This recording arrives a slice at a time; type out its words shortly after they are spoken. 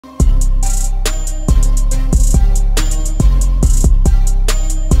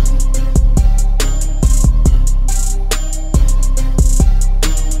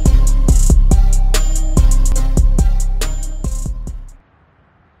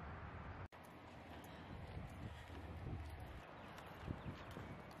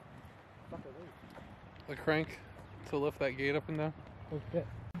the crank to lift that gate up and down. Okay.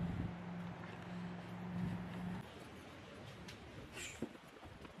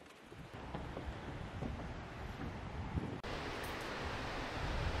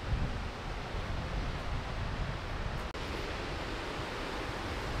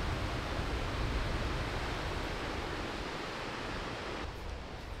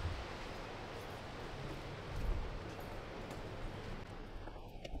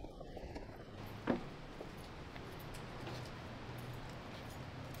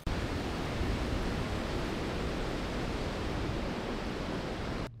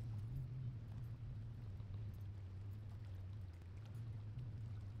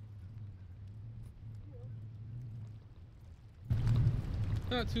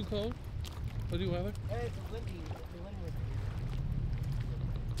 Not too cold. Hoodie weather. Hey, it's windy. It's windy.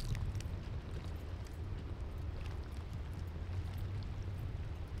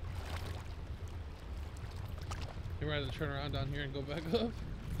 You ready to turn around down here and go back up?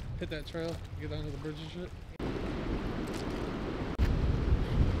 Hit that trail, get down to the bridge and shit.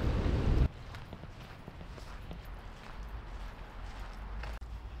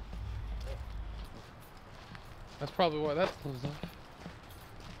 That's probably why that's closed off.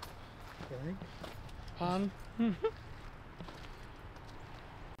 Okay. Pond. So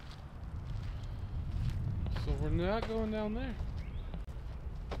we're not going down there.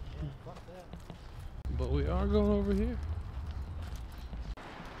 Yeah, fuck that. But we are going over here.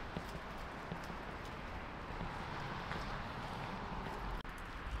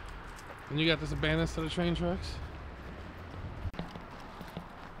 And you got this abandoned set of train tracks.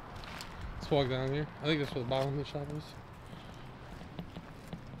 Let's walk down here. I think that's where the bottom of the shop is.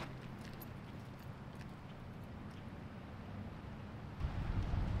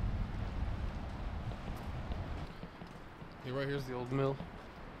 Yeah, right here's the old mill.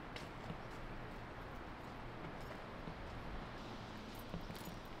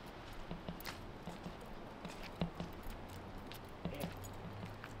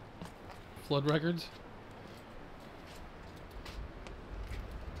 Flood records.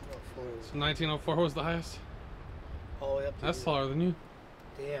 So 1904 was the highest. All the way up to That's taller than you.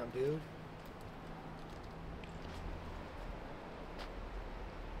 Damn, dude.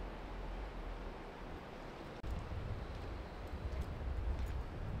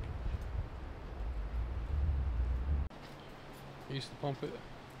 I used to pump it.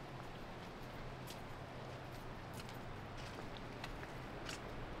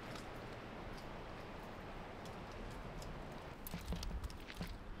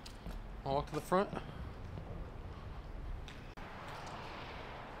 I'll walk to the front.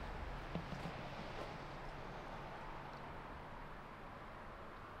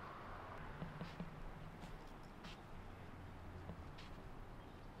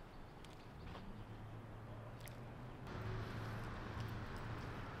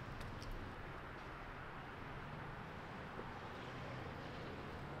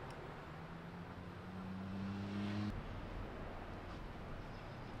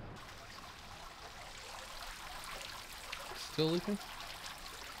 Still leaking?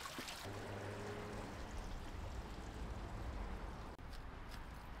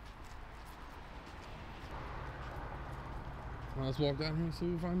 Well, let's walk down here and see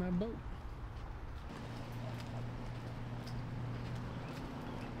if we find that boat.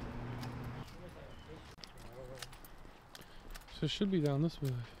 So it should be down this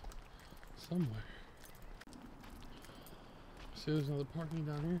way somewhere. See, there's another parking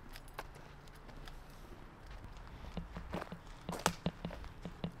down here.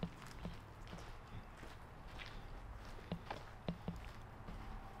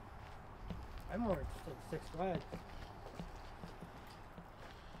 I'm more interested in Six Flags.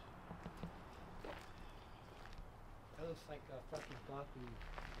 That looks like a fucking floppy.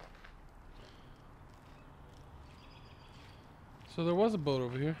 So there was a boat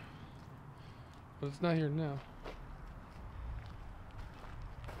over here, but it's not here now.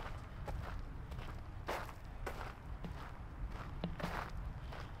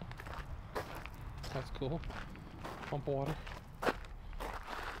 That's cool. Pump of water.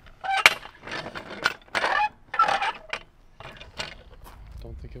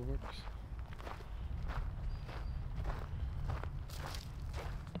 Don't think it works.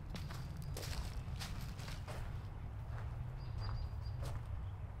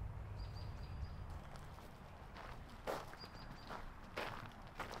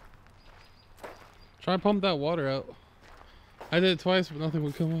 Try and pump that water out. I did it twice, but nothing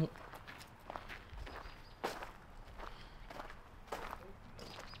would come out.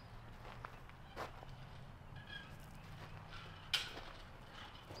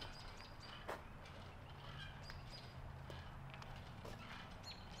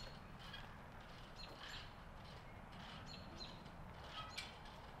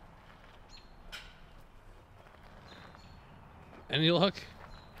 Any luck?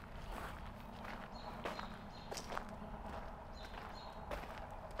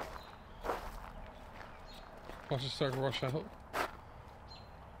 Watch it start to rush out.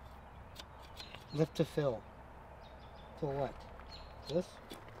 Lift to fill. Fill what? This?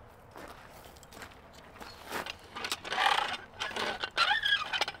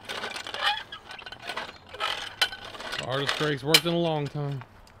 The hardest brakes worked in a long time.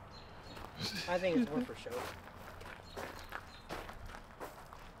 I think it's worth for show.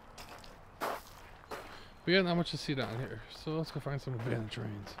 We got not much to see down here, so let's go find some abandoned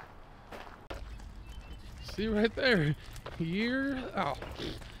trains. See right there, yield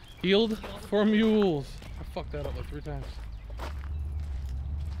for mules. I fucked that up like 3 times. I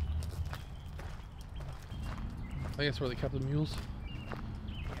think that's where they kept the mules.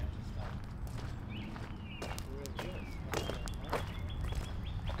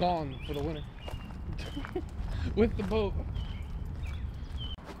 Gone for the winter. With the boat.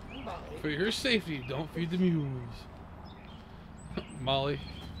 For your safety, don't feed the mules. Molly,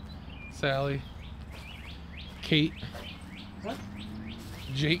 Sally, Kate, What?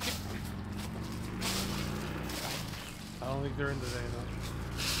 Jake. I don't think they're in today though.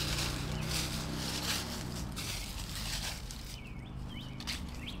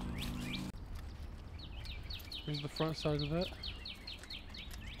 Here's the front side of that.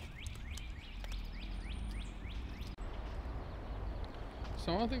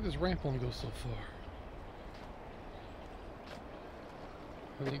 So I don't think this ramp only goes so far.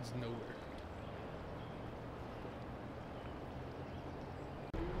 It leads nowhere.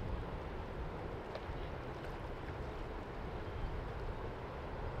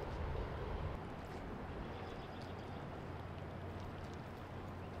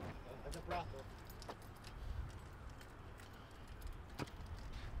 That's a brothel.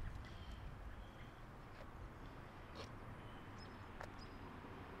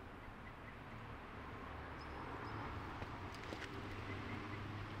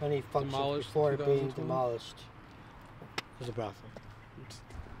 When he functioned Demolished before in it being 2020? demolished. There's a brothel.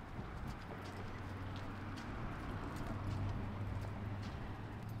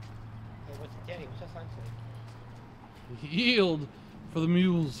 Hey, what's it getting? What's that sign say? Yield for the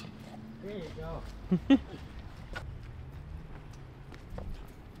mules. There you go.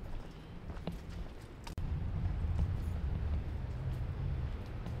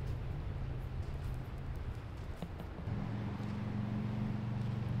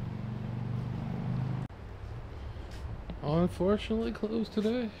 Unfortunately closed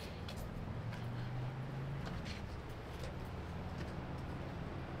today.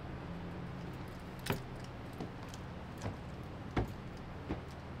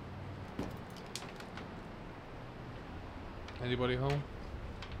 Anybody home?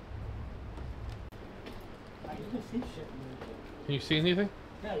 You can see shit. Can you see anything?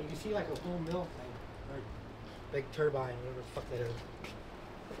 Yeah, you can see like a whole mill thing. Or big turbine, whatever the fuck that is.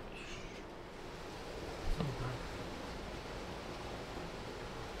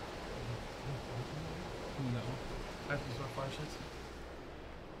 No. That's just our fire shits.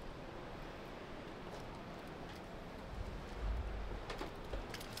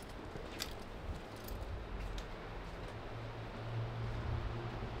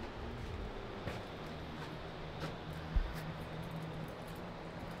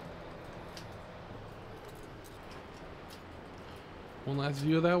 One last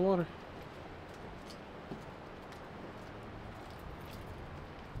view of that water.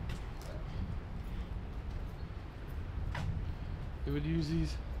 They would use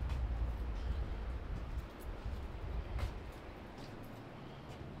these.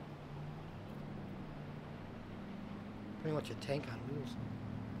 Pretty much a tank on wheels.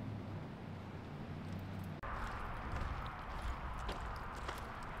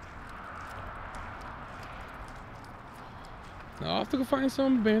 Now I'll have to go find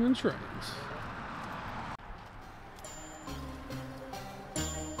some abandoned trains.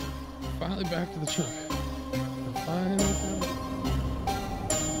 Finally back to the truck. Finally found it.